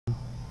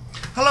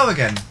Hello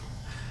again.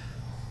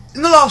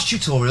 In the last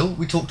tutorial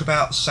we talked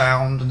about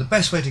sound and the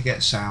best way to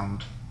get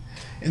sound.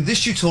 In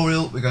this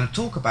tutorial we're going to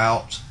talk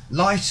about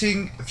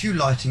lighting, a few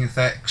lighting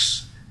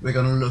effects. We're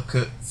going to look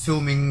at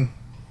filming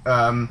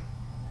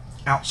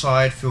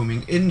outside,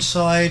 filming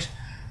inside,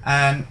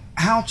 and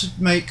how to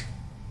make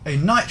a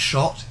night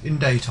shot in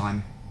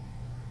daytime.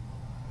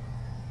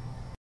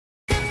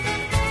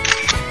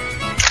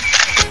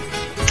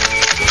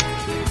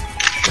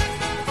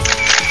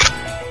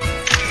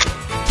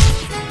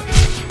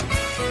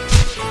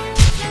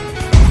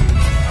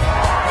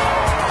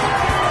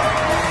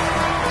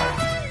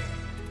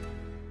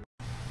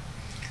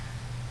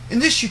 In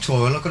this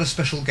tutorial I've got a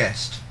special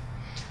guest.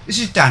 This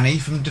is Danny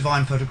from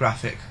Divine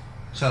Photographic.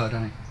 So hello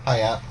Danny.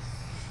 Hiya.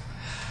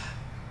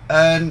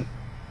 And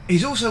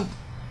he's also,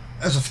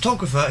 as a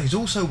photographer, he's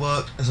also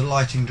worked as a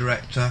lighting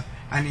director,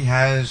 and he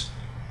has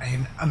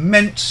an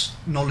immense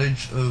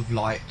knowledge of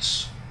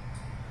lights.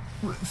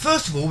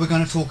 First of all we're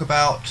going to talk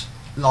about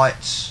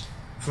lights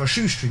for a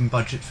shoestring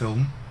budget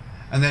film,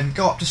 and then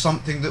go up to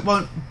something that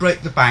won't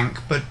break the bank,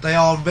 but they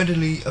are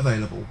readily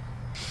available.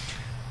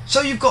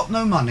 So you've got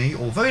no money,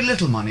 or very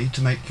little money,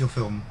 to make your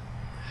film.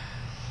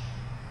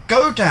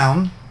 Go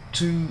down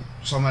to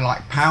somewhere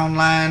like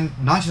Poundland,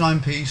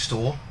 99p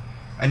store,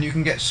 and you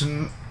can get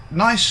some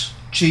nice,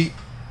 cheap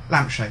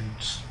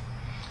lampshades.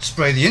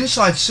 Spray the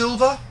inside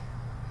silver,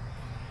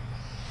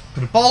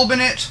 put a bulb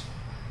in it,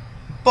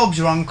 Bob's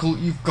your uncle,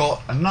 you've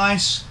got a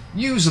nice,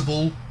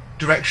 usable,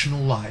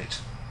 directional light.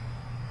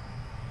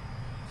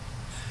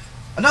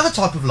 Another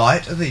type of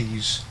light are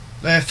these.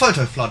 They're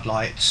photo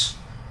floodlights.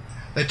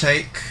 They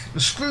take the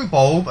screw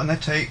bulb and they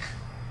take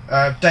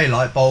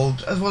daylight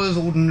bulbs, as well as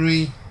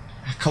ordinary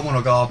common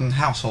or garden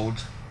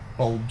household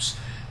bulbs.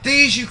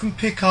 These you can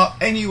pick up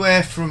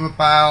anywhere from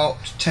about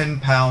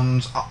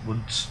 £10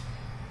 upwards.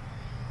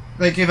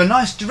 They give a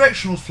nice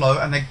directional flow,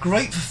 and they're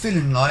great for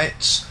fill-in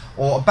lights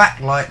or a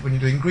backlight when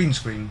you're doing green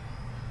screen.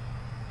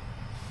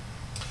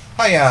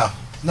 Hiya.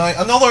 Now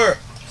another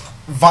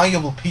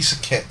valuable piece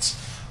of kit,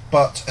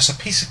 but it's a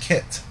piece of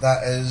kit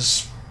that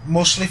is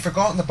mostly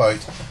forgotten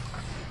about,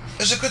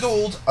 is a good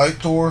old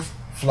outdoor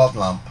flood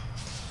lamp.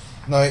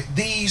 Now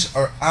these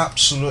are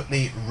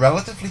absolutely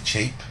relatively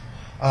cheap.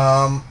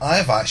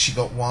 I've actually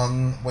got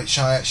one which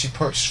I actually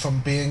purchased from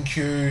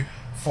B&Q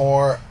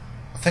for,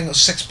 I think it was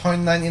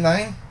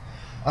 £6.99.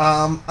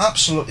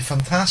 Absolutely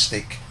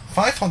fantastic.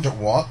 500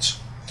 watt,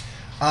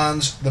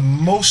 and the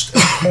most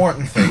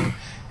important thing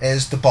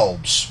is the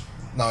bulbs.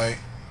 Now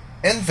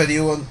in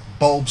video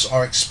bulbs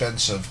are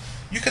expensive.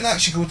 You can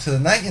actually go to the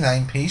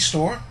 99p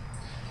store,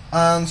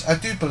 and I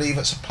do believe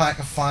it's a pack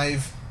of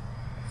 5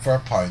 for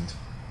 £1.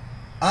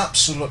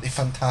 Absolutely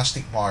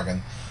fantastic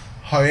bargain.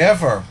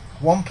 However,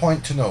 one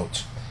point to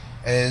note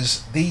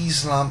is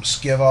these lamps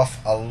give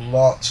off a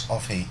lot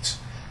of heat,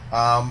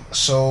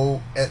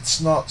 so it's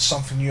not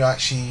something you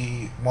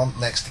actually want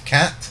next to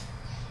cat,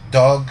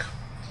 dog,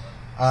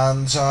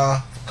 and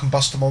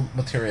combustible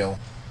material.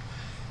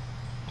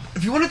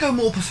 If you want to go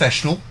more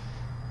professional,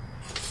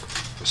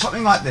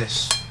 something like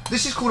this.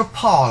 This is called a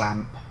par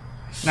lamp.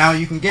 Now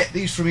you can get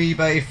these from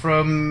eBay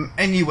from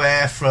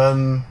anywhere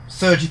from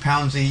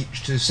 £30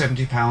 each to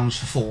 £70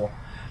 for 4.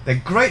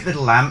 They're great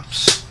little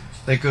lamps.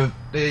 They're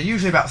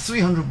usually about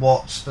 300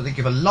 watts, but they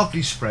give a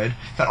lovely spread.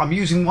 In fact, I'm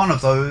using one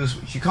of those,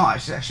 which you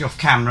can't actually off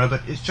camera,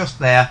 but it's just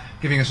there,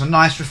 giving us a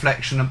nice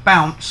reflection and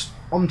bounce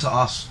onto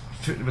us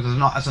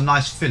as a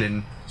nice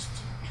fill-in.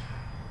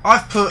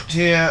 I've put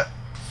here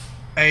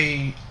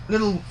a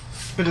little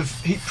bit of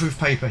heatproof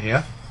paper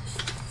here,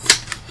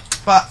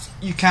 but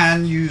you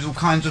can use all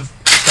kinds of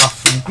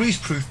stuff, from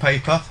greaseproof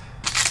paper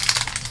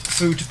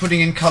through to putting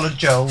in coloured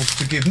gels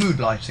to give mood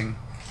lighting.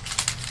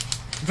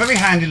 Very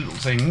handy little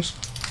things.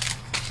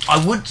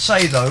 I would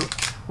say though,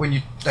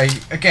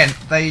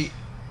 they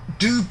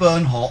do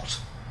burn hot,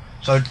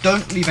 so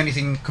don't leave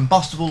anything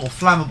combustible or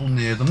flammable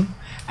near them,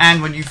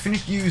 and when you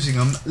finish using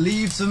them,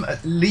 leave them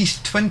at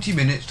least 20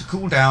 minutes to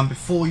cool down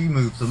before you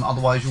move them,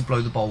 otherwise you'll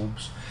blow the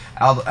bulbs.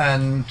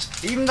 And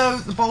even though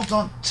the bulbs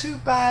aren't too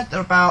bad, they're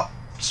about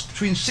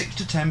between £6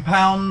 to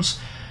 £10.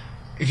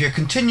 If you're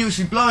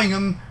continuously blowing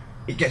them,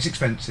 it gets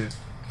expensive.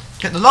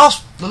 Okay, the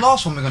last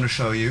one we're going to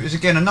show you is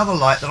again another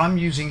light that I'm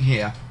using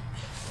here.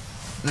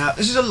 Now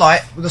this is a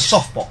light with a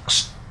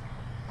softbox.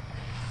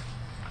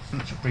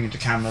 Let's bring it to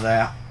camera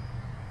there.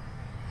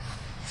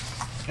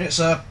 It's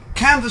a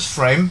canvas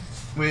frame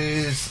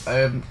with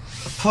a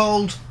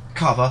pearled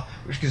cover,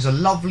 which gives a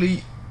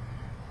lovely,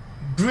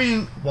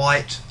 brilliant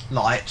white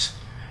light.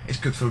 It's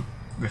good for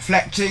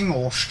reflecting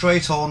or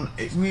straight on.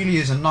 It really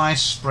is a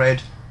nice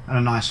spread and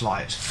a nice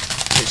light.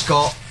 It's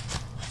got,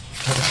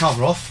 take the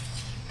cover off,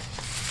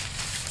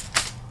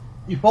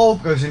 your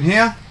bulb goes in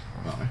here,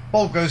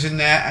 bulb goes in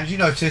there, and as you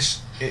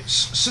notice it's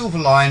silver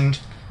lined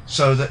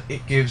so that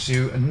it gives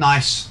you a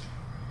nice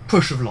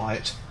push of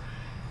light.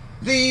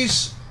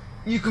 These,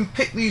 you can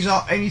pick these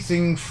up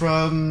anything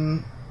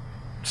from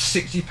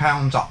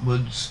 £60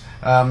 upwards.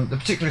 The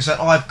particular set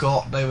I've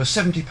got, they were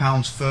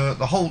 £70 for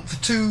the whole,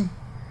 for 2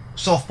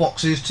 soft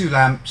boxes, 2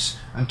 lamps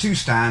and 2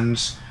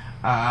 stands,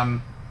 I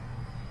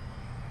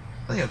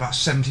think about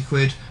 70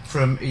 quid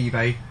from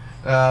eBay.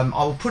 I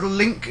will put a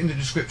link in the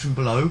description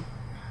below,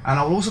 and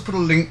I will also put a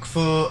link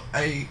for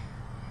a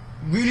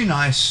really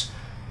nice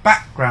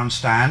background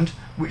stand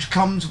which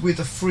comes with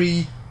a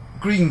free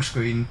green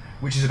screen,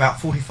 which is about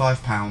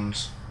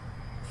 £45.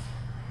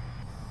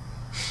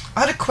 I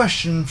had a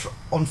question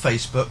on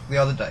Facebook the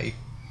other day.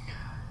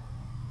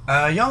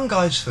 A young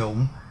guy's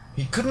film,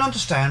 he couldn't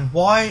understand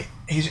why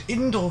his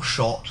indoor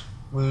shot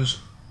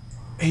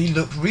he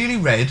looked really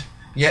red,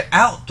 yet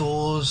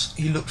outdoors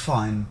he looked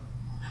fine.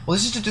 Well,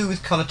 this is to do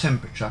with colour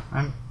temperature,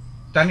 and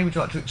Danny, would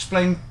you like to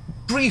explain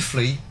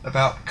briefly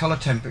about colour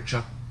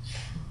temperature?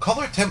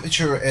 Colour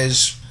temperature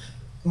is,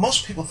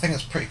 most people think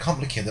it's pretty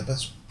complicated, but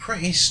it's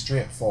pretty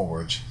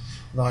straightforward.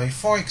 Now,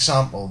 for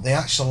example, the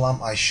actual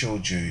lamp I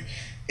showed you,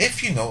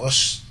 if you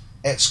notice,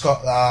 it's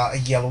got a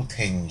yellow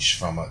tinge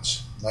from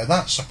it. Now,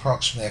 that's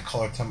approximately a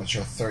colour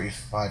temperature of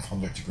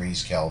 3500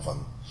 degrees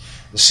Kelvin.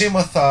 The same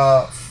with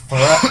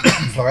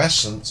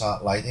fluorescent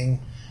lighting.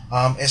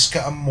 It's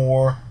got a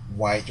more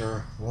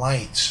wider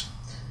light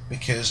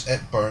because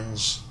it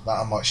burns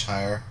at a much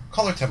higher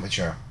colour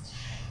temperature.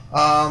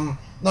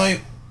 Now,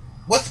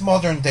 with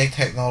modern day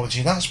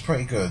technology, that's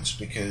pretty good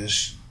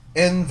because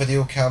in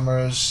video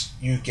cameras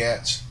you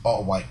get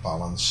auto white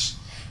balance.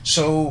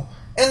 So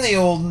in the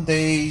olden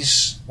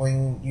days,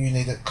 when you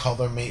needed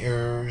colour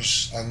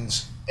meters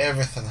and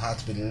everything had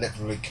to be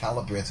literally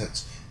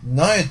calibrated,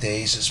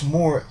 nowadays it's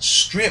more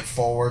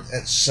straightforward,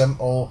 it's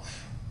simple.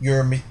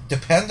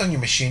 Depend on your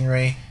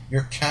machinery,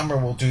 your camera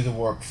will do the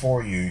work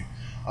for you,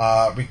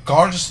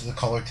 regardless of the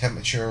colour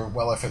temperature.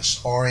 Well, if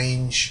it's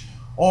orange,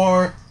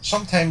 or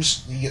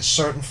sometimes you get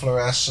certain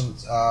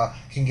fluorescent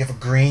can give a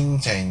green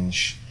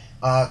tinge.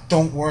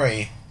 Don't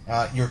worry,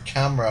 your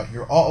camera,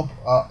 your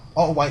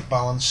auto white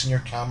balance in your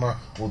camera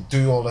will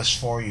do all this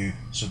for you,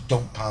 so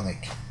don't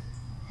panic.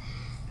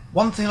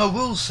 One thing I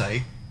will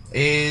say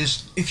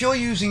is, if you're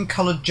using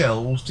coloured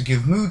gels to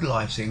give mood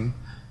lighting,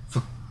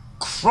 for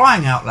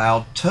crying out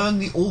loud, turn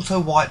the auto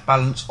white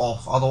balance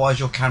off, otherwise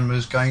your camera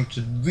is going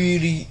to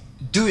really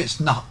do its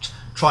nut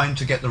trying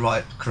to get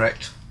the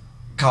correct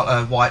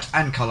white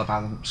and colour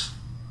balance.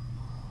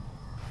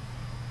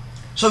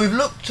 So we've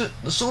looked at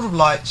the sort of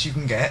lights you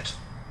can get.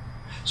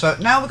 So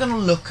now we're going to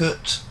look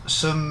at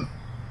some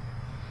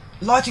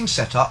lighting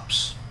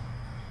setups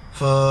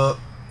for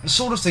the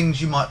sort of things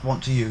you might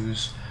want to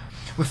use.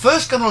 We're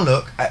first going to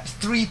look at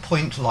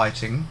 3-point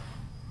lighting,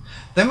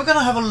 then we're going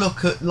to have a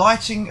look at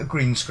lighting a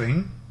green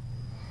screen,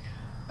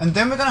 and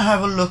then we're going to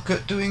have a look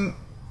at doing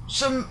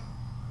some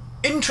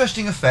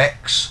interesting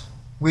effects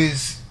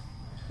with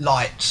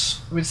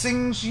lights, with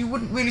things you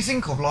wouldn't really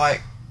think of,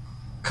 like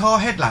car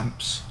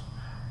headlamps,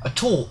 a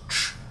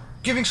torch,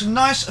 giving some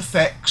nice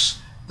effects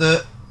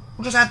that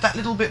will just add that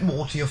little bit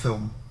more to your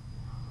film.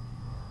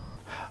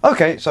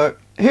 Okay, so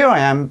here I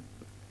am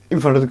in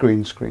front of the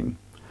green screen,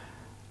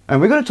 and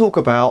we're going to talk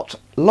about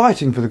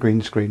lighting for the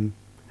green screen.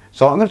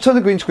 So I'm going to turn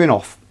the green screen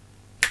off.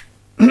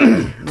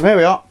 There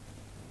we are.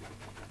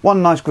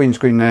 One nice green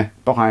screen there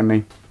behind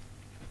me.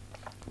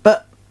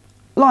 But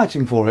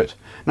lighting for it.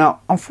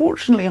 Now,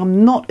 unfortunately,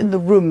 I'm not in the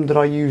room that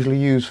I usually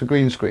use for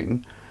green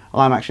screen.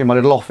 I'm actually in my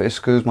little office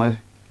because my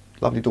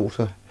lovely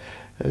daughter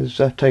has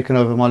taken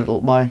over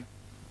my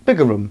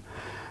bigger room.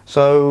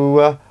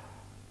 So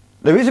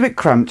there is a bit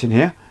cramped in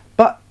here,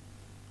 but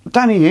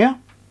Danny here,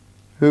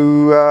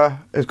 who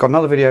has got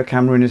another video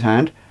camera in his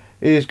hand,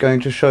 is going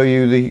to show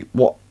you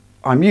what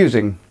I'm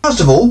using.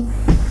 First of all,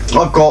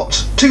 I've got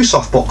two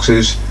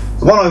softboxes.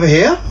 The one over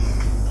here,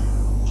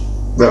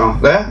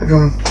 there,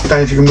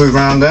 Danny, if you can move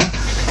around there,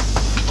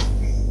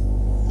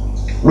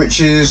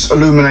 which is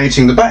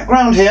illuminating the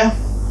background here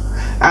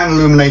and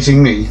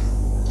illuminating me.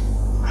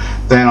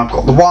 Then I've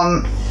got the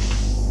one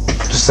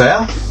just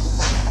there,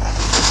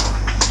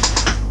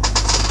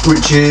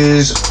 which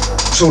is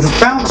sort of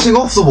bouncing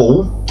off the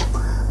wall,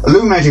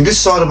 illuminating this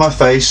side of my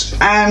face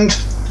and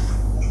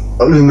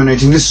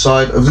illuminating this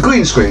side of the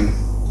green screen.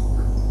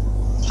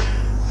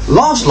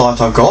 Last light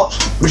I've got,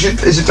 which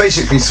is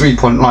basically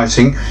 3-point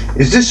lighting,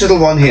 is this little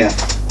one here.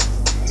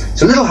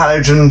 It's a little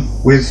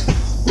halogen with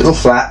little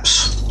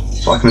flaps,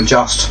 so I can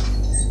adjust.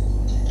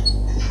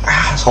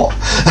 It's hot.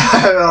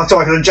 So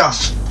I can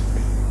adjust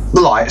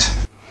the light.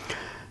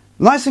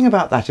 Nice thing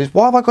about that is,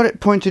 why have I got it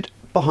pointed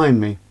behind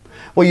me?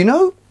 Well,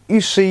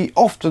 you see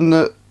often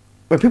that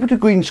when people do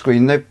green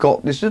screen, they've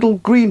got this little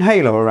green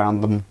halo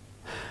around them.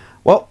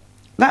 Well,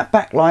 that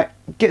backlight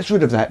gets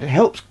rid of that. It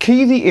helps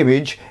key the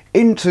image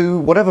into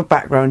whatever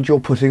background you're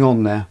putting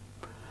on there.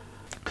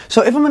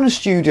 So if I'm in a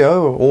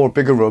studio or a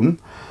bigger room,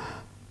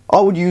 I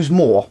would use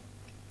more.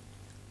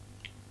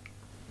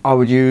 I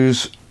would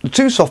use the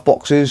two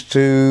softboxes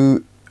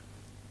to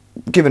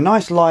give a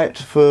nice light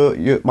for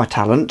my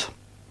talent.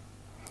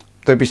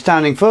 They'd be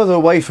standing further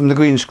away from the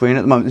green screen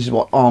at the moment. This is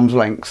what, arm's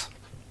length.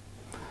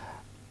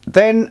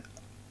 Then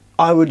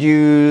I would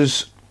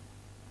use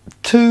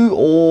 2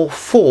 or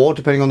 4,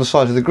 depending on the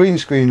size of the green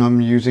screen.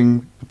 I'm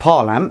using the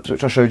par lamps,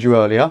 which I showed you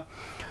earlier,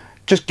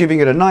 just giving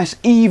it a nice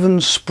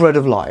even spread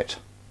of light.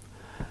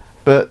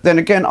 But then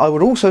again, I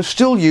would also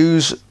still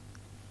use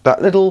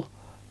that little,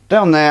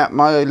 down there,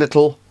 my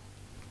little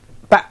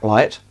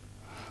backlight,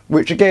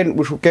 which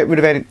will get rid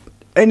of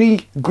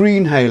any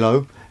green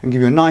halo and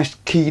give you a nice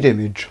keyed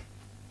image.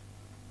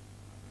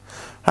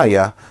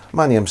 Hiya,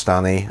 my name's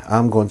Danny.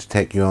 I'm going to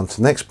take you on to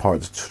the next part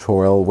of the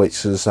tutorial,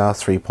 which is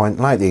 3-point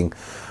lighting.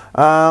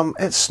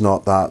 It's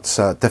not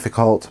that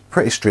difficult,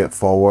 pretty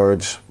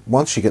straightforward.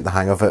 Once you get the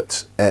hang of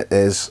it, it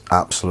is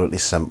absolutely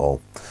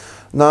simple.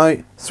 Now,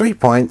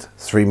 3-point,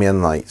 3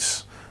 main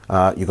lights.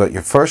 You've got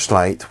your first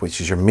light,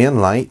 which is your main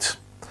light.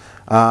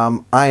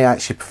 I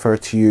actually prefer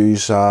to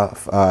use,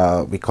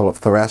 we call it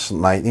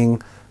fluorescent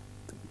lighting.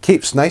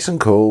 Keeps nice and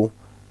cool,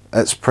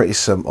 it's pretty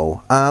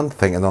simple, and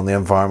thinking on the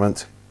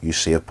environment, you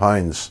save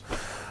pounds.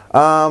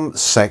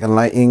 Second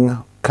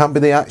lighting can be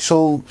the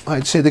actual,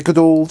 I'd say the good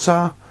old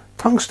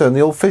tungsten,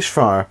 the old fish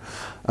fire.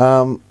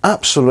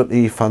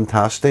 Absolutely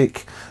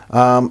fantastic,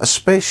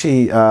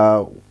 especially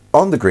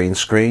on the green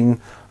screen.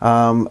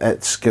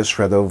 It gets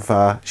rid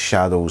of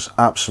shadows,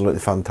 absolutely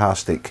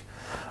fantastic.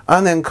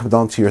 And then come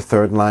down to your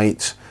third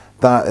light.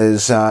 That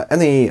is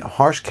any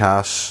harsh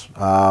casts,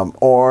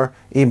 or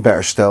even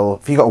better still,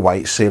 if you got a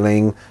white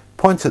ceiling,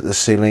 point at the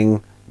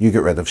ceiling, you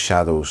get rid of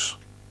shadows.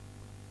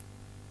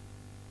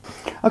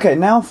 Okay,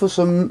 now for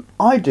some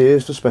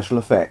ideas for special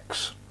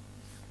effects.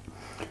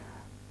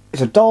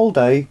 It's a dull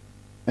day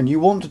and you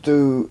want to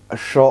do a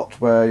shot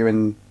where you're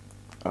in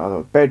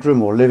a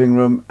bedroom or living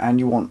room and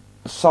you want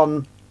the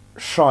sun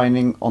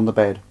shining on the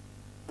bed.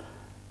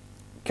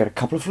 Get a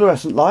couple of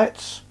fluorescent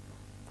lights,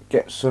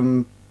 get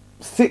some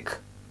thick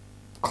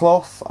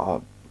cloth,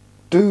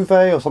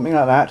 duvet or something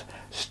like that,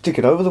 stick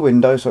it over the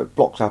window so it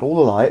blocks out all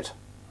the light.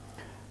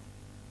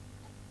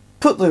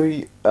 Put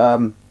the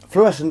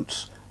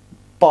fluorescents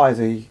by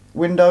the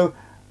window.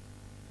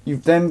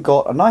 You've then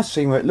got a nice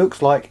scene where it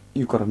looks like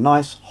you've got a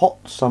nice hot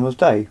summer's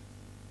day.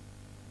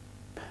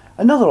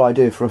 Another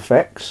idea for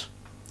effects,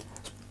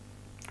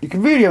 you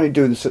can really only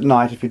do this at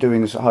night if you're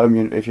doing this at home,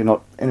 if you're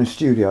not in a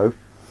studio.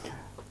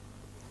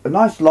 A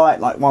nice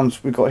light like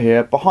ones we've got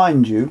here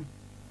behind you,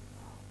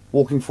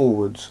 walking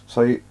forwards.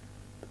 So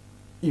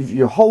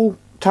your whole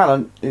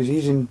talent is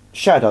he's in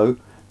shadow,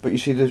 but you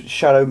see the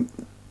shadow,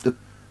 the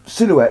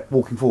silhouette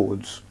walking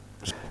forwards.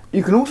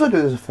 You can also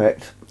do this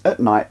effect at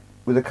night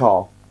with a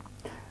car.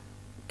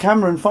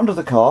 Camera in front of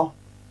the car,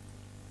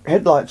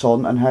 headlights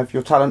on, and have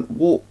your talent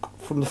walk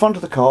from the front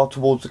of the car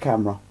towards the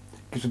camera.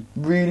 Gives a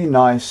really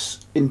nice,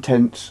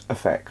 intense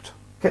effect.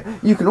 Okay.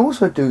 You can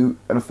also do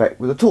an effect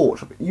with a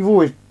torch. You've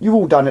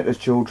all done it as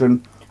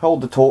children. Hold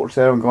the torch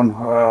there and gone,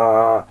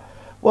 "Argh."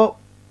 Well,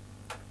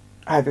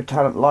 have your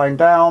talent lying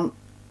down,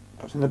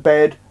 that's in the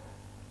bed,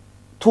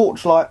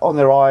 torchlight on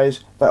their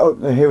eyes,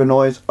 they hear a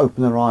noise,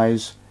 open their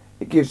eyes.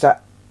 It gives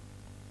that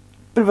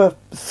bit of a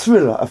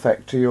thriller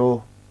effect to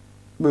your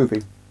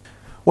movie.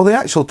 Well, the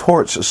actual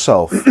torch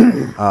itself,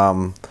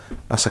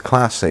 that's a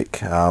classic,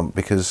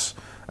 because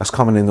that's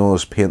commonly known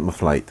as paint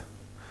with light.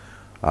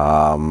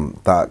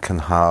 That can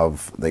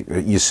have, like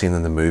you've seen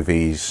in the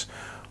movies,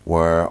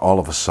 where all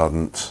of a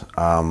sudden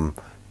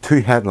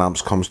two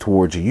headlamps comes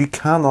towards you. You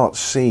cannot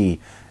see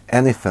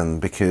anything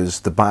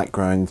because the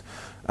background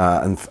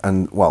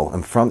well,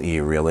 in front of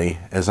you really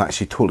is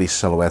actually totally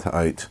silhouetted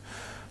out.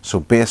 So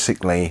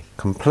basically,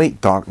 complete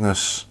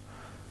darkness,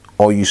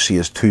 all you see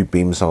is two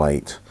beams of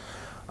light.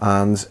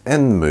 And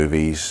in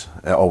movies,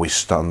 it always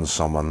stuns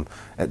someone.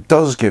 It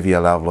does give you a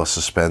level of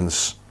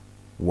suspense.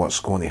 What's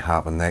going to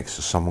happen next?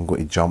 Is someone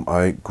going to jump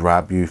out,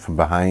 grab you from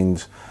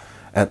behind?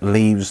 It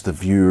leaves the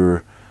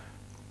viewer,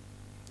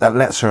 that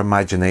lets their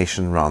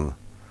imagination run.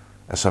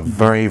 It's a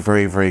very,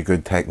 very, very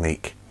good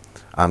technique.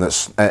 And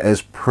it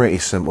is pretty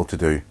simple to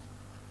do.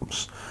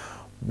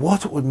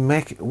 What would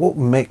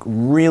make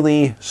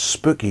really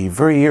spooky,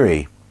 very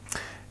eerie,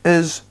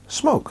 is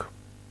smoke.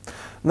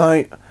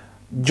 Now,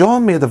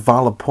 John made a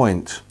valid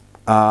point.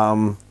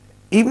 Even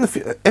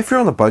if you're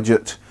on a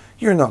budget,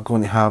 you're not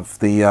going to have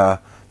the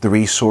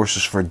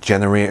resources for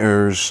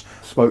generators.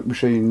 Smoke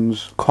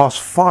machines. Cost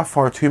far,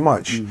 far too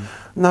much.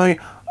 Now,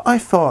 I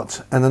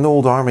thought in an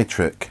old army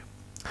trick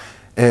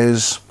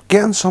is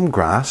getting some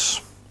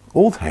grass,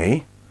 old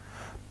hay,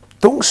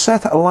 don't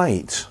set it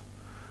alight.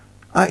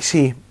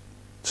 Actually,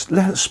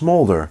 let it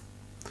smoulder.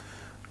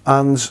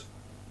 And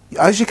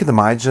as you can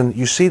imagine,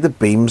 you see the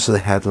beams of the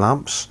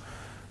headlamps.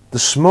 The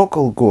smoke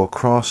will go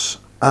across,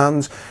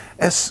 and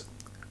it's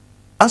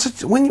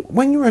when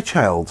you were a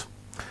child,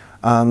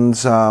 and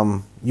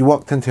you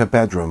walked into a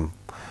bedroom,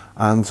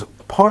 and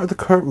part of the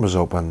curtain was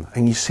open,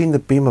 and you seen the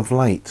beam of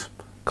light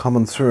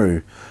coming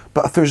through.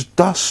 But if there's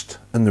dust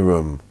in the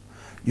room,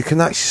 you can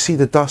actually see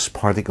the dust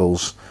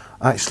particles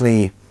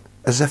actually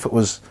as if it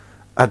was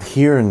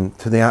adhering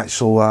to the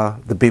actual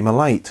the beam of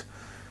light.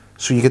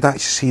 So you could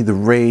actually see the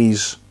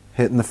rays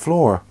hitting the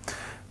floor.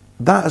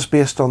 That is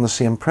based on the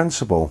same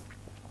principle,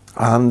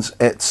 and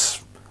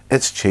it's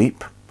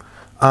cheap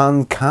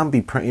and can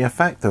be pretty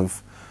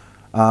effective.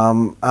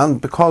 And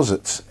because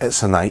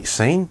it's a night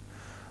scene,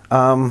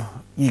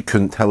 you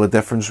couldn't tell the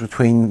difference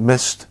between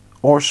mist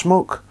or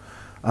smoke.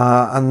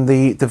 and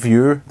the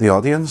viewer, the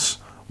audience,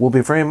 will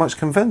be very much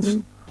convinced.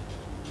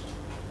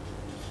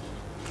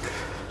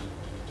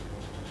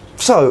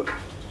 So,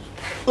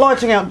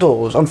 lighting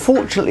outdoors,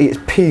 unfortunately it's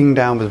peeing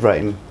down with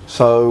rain,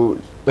 so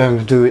we're going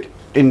to do it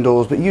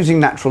indoors but using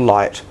natural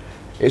light.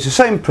 It's the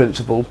same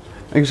principle.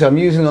 Like I said, I'm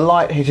using the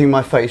light hitting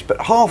my face,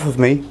 but half of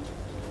me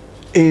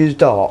is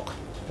dark,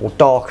 or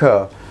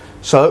darker.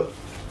 So,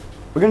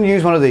 we're going to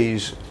use one of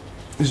these.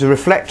 This is a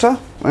reflector,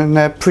 and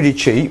they're pretty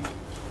cheap.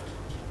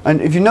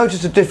 And if you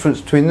notice the difference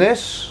between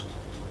this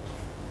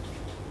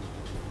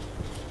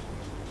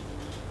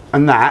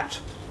and that,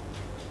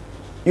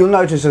 you'll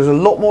notice there's a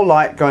lot more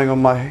light going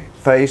on my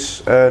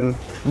face and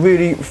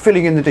really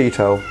filling in the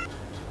detail.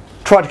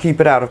 Try to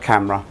keep it out of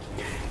camera.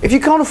 If you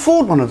can't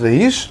afford one of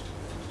these,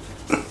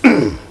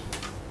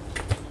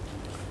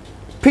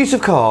 piece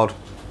of card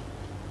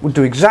would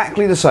do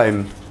exactly the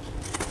same.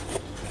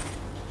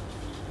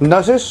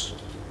 Notice?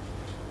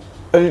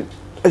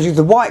 As you,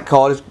 the white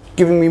card is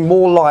giving me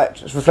more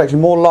light, it's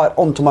reflecting more light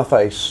onto my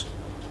face.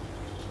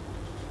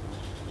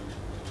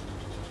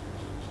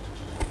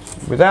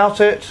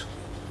 Without it,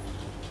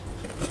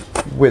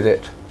 with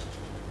it.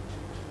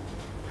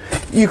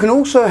 You can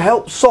also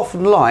help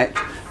soften light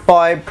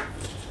by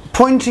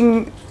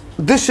pointing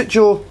this at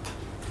your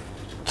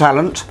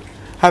talent,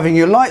 having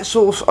your light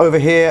source over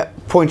here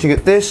pointing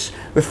at this,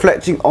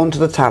 reflecting onto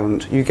the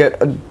talent. You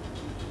get a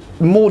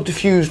more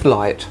diffused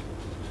light.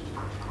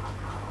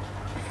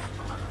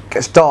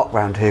 Gets dark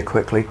round here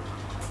quickly.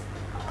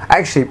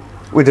 Actually,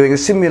 we're doing a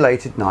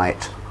simulated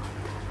night.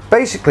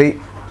 Basically,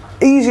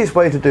 easiest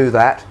way to do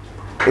that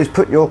is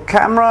put your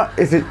camera,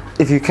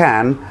 if you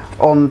can,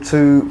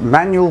 onto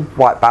manual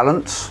white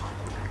balance,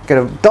 get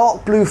a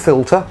dark blue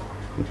filter,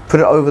 put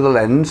it over the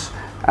lens,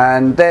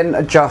 and then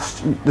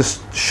adjust the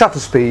shutter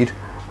speed,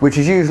 which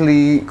is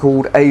usually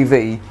called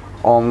AV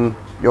on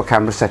your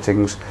camera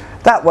settings.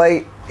 That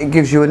way it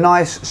gives you a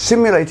nice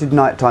simulated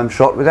nighttime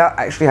shot without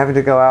actually having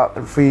to go out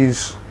and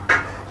freeze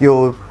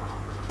your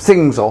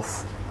things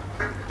off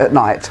at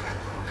night.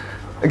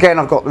 Again,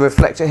 I've got the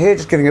reflector here,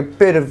 just giving a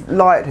bit of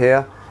light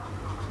here.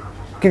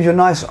 Gives you a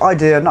nice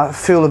idea, a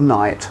nice feel of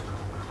night.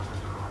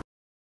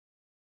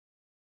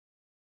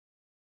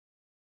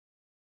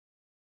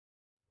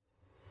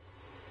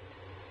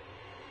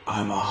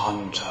 I'm a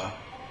hunter.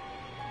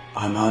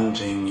 I'm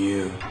hunting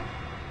you.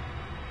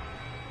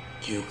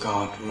 You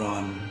can't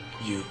run.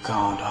 You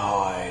can't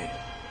hide.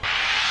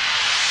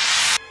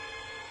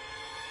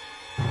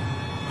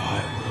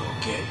 I will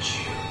get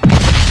you.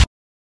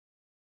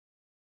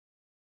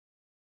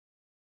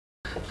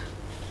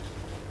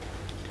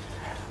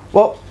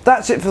 Well,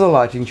 that's it for the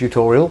lighting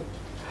tutorial.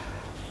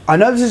 I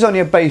know this is only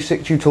a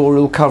basic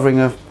tutorial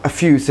covering a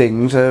few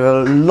things. There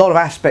are a lot of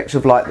aspects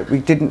of light that we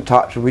didn't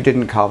touch and we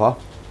didn't cover.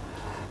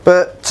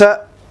 But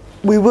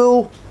we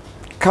will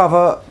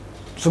cover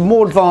some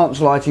more advanced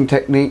lighting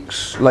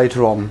techniques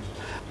later on.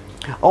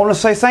 I want to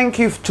say thank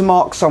you to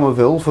Mark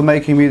Somerville for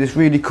making me this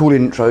really cool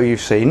intro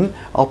you've seen.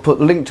 I'll put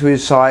the link to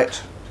his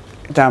site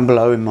down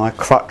below in my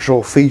crutch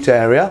or feet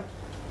area.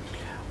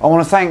 I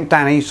want to thank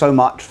Danny so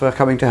much for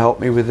coming to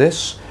help me with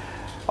this.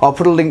 I'll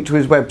put a link to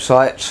his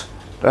website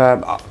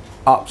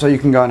up so you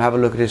can go and have a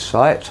look at his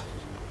site.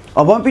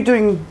 I won't be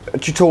doing a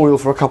tutorial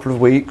for a couple of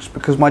weeks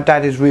because my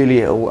dad is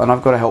really ill and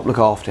I've got to help look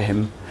after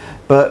him.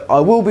 But I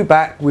will be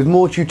back with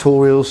more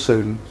tutorials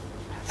soon.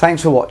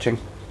 Thanks for watching.